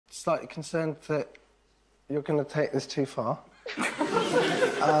slightly concerned that you're going to take this too far.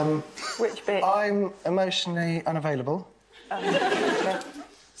 Which bit? I'm emotionally unavailable. Okay.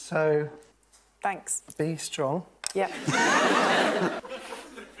 So... Thanks. Be strong. Yeah.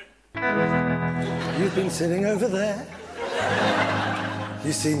 You've been sitting over there.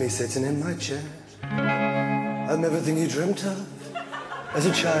 You see me sitting in my chair. I'm everything you dreamt of as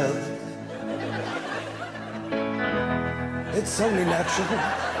a child. It's only natural,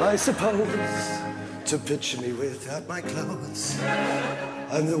 I suppose, to picture me without my clothes.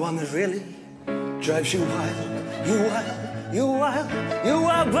 I'm the one that really drives you wild, you wild, you wild, you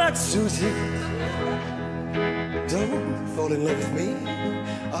wild. But Susie, don't fall in love with me.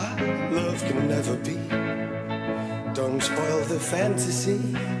 Our love can never be. Don't spoil the fantasy.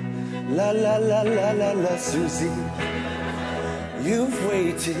 La la la la la la, Susie. You've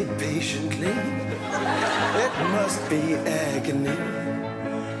waited patiently. It must be agony.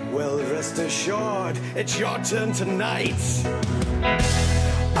 Well, rest assured, it's your turn tonight.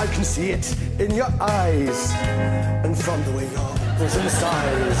 I can see it in your eyes, and from the way your bosom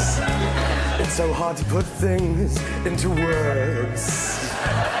sighs. It's so hard to put things into words.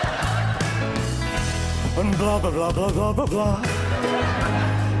 And blah blah blah blah blah blah blah.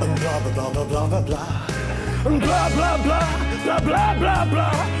 And blah blah blah blah blah blah blah. And blah blah blah blah blah blah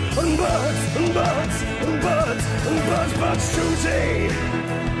blah. And birds and birds and birds and birds. But Susie,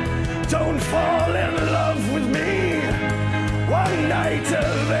 don't fall in love with me. One night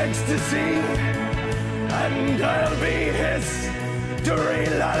of ecstasy, and I'll be history.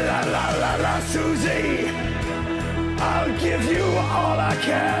 La la la la la, Susie. I'll give you all I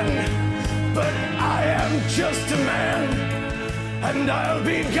can, but I am just a man, and I'll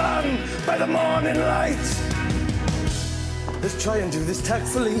be gone by the morning light. Let's try and do this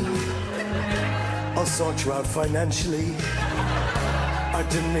tactfully. I'll sort you out financially. I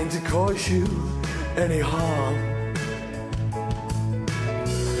didn't mean to cause you any harm.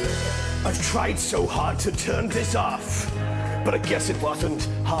 I've tried so hard to turn this off, but I guess it wasn't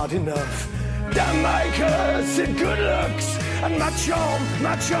hard enough. Damn my cursed good looks and my charm,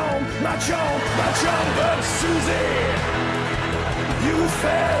 my charm, my charm, my charm. But Susie, you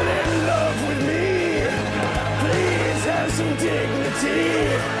fell in love with me. Please have some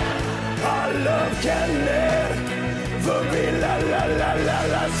dignity. Our love can never be. La la la la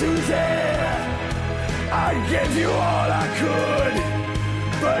la, Susie. I gave you all I could,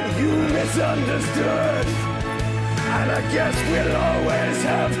 but you misunderstood. And I guess we'll always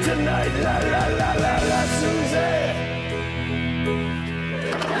have tonight. La la la la la, Susie.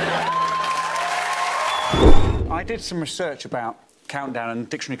 I did some research about Countdown and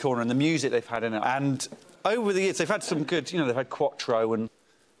Dictionary Corner and the music they've had in it. And over the years, they've had some good, you know, they've had Quattro and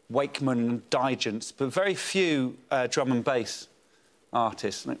Wakeman and Digence, but very few drum and bass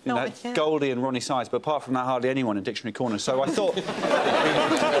artists. You know, Goldie and Ronnie Sides, but apart from that, hardly anyone in Dictionary Corner. So I thought...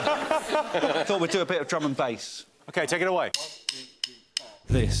 I thought we'd do a bit of drum and bass. OK, take it away.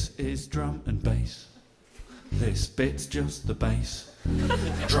 This is drum and bass. This bit's just the bass.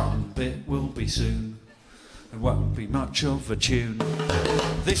 Drum bit will be soon. It won't be much of a tune.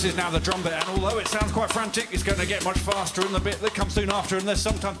 This is now the drum bit, and although it sounds quite frantic, it's going to get much faster in the bit that comes soon after, and there's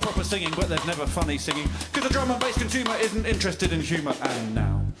sometimes proper singing, but there's never funny singing, because the drum and bass consumer isn't interested in humour. And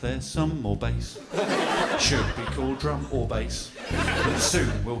now there's some more bass. Should be called drum or bass. But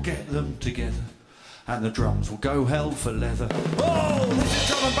soon we'll get them together, and the drums will go hell for leather. Oh, this is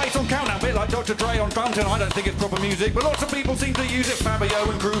drum and bass on Countdown, a bit like Dr. Dre on Fountain. I don't think it's proper music, but lots of people seem to use it. Fabio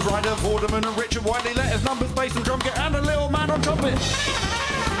and Groove Rider, Vorderman and Richard Whiteley, letters, numbers, bass and drum kit, and a little man on trumpet.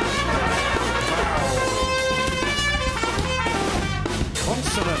 Wow.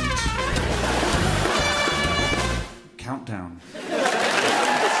 Consonant. Countdown.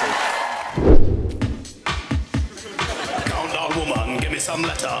 Countdown woman, give me some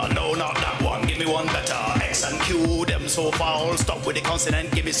letter. No, not that one, give me one better. X and Q, them so foul. Stop with the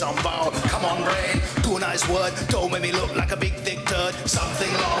consonant, give me some vowel. Come on, brain, too nice word. Don't make me look like a big thick turd.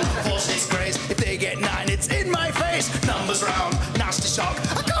 Something long, false disgrace. If they get 9, it's in my face. Numbers round, nasty shock.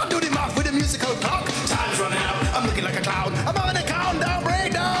 I can't do the math with a musical clock. Time's running out, I'm looking like a clown. I'm on a countdown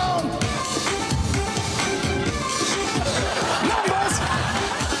breakdown. Numbers.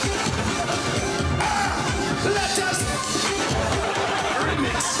 Letters.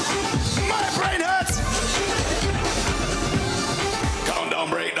 Remix. My brain hurts. Countdown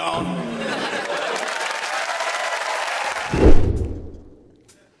breakdown.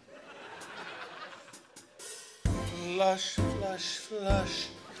 Flush, flush, flush.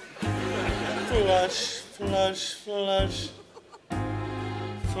 Flush, flush, flush.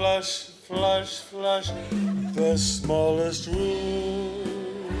 Flush, flush, flush. The smallest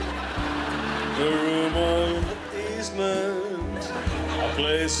room The room on easement, a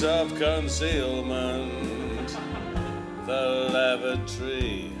place of concealment, the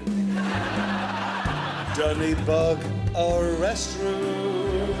lavatory, Dunnybug or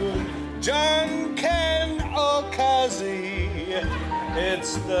restroom, John, Ken or Kazi,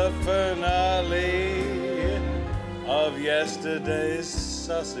 it's the finale of yesterday's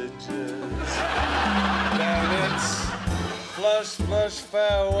sausages. Then it's flush, flush,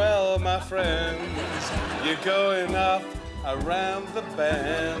 farewell, my friends. You're going off around the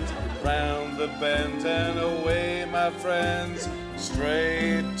bend, round the bend and away, my friends,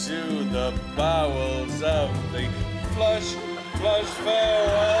 straight to the bowels of the flush, flush,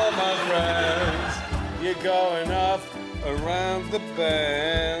 farewell, my friends. You're going off around the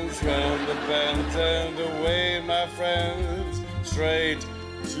bend, round the bend and away, my friends, straight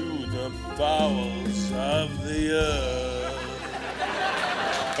to the bowels of the earth.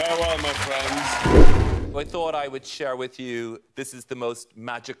 Farewell, my friends. I thought I would share with you, this is the most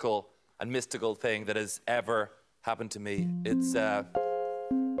magical and mystical thing that has ever happened to me. It's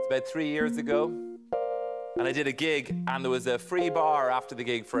about 3 years ago, and I did a gig, and there was a free bar after the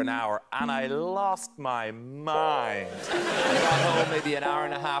gig for an hour, and I lost my mind. I got home maybe an hour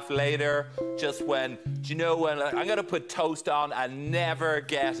and a half later, just when, do you know when, I'm gonna put toast on and never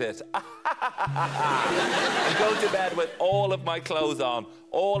get it. I go to bed with all of my clothes on,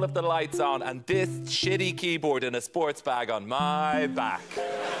 all of the lights on, and this shitty keyboard in a sports bag on my back.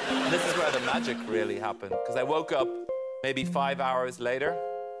 And this is where the magic really happened, because I woke up maybe 5 hours later,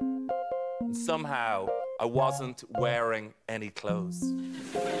 and somehow I wasn't wearing any clothes.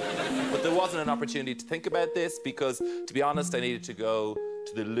 But there wasn't an opportunity to think about this because, to be honest, I needed to go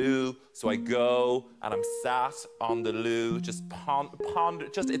to the loo. So I go and I'm sat on the loo, just ponder,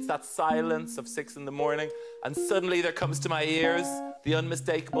 it's that silence of 6 in the morning. And suddenly there comes to my ears the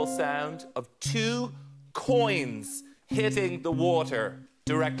unmistakable sound of 2 coins hitting the water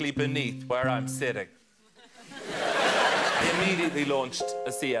directly beneath where I'm sitting. I immediately launched a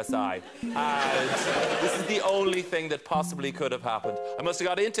CSI, and this is the only thing that possibly could have happened. I must have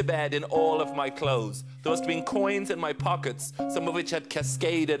got into bed in all of my clothes. There must have been coins in my pockets, some of which had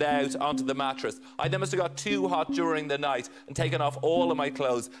cascaded out onto the mattress. I then must have got too hot during the night and taken off all of my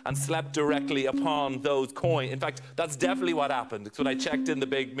clothes and slept directly upon those coins. In fact, that's definitely what happened, because when I checked in the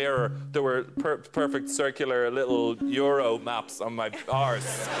big mirror, there were perfect circular little Euro maps on my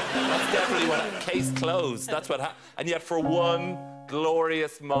arse. That's definitely what, case closed, that's what happened. And yet for one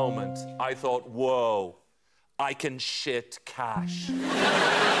glorious moment, I thought, whoa, I can shit cash. David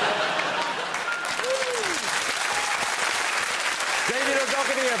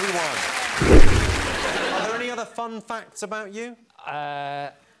O'Doherty, everyone. Are there any other fun facts about you?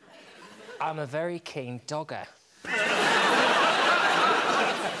 I'm a very keen dogger. Do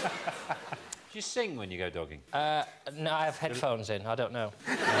you sing when you go dogging? No, I have headphones in. I don't know.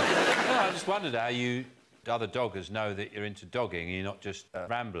 No, I just wondered how you other doggers know that you're into dogging and you're not just a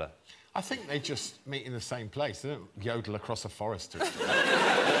rambler. I think they just meet in the same place. They don't yodel across a forest. The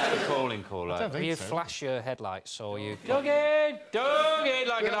calling call, like. You flash your headlights or you... Dogging! Dogging!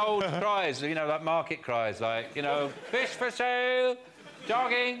 Like an old cries, you know, like market cries, like, you know, fish for sale,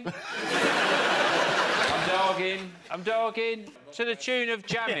 dogging. I'm dogging, to the tune of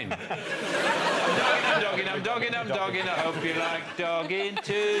jamming. I'm dogging, I hope you like dogging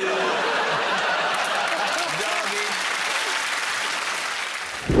too.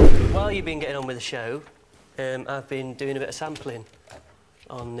 While you've been getting on with the show, I've been doing a bit of sampling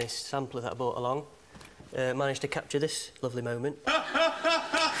on this sampler that I brought along. Managed to capture this lovely moment. We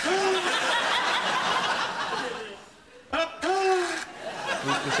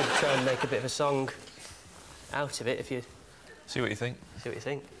could try and make a bit of a song out of it if you... See what you think. See what you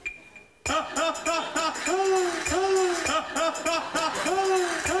think.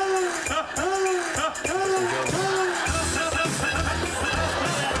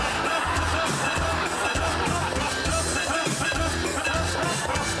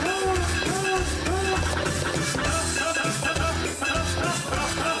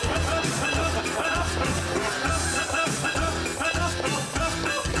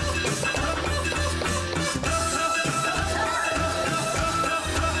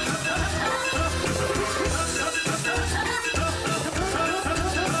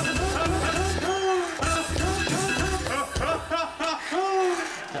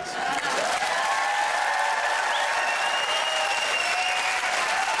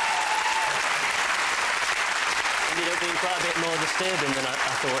 Quite a bit more disturbing than I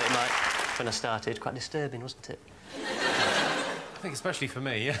thought it might when I started. Quite disturbing, wasn't it? I think especially for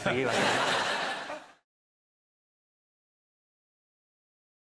me, yeah. For you, I think.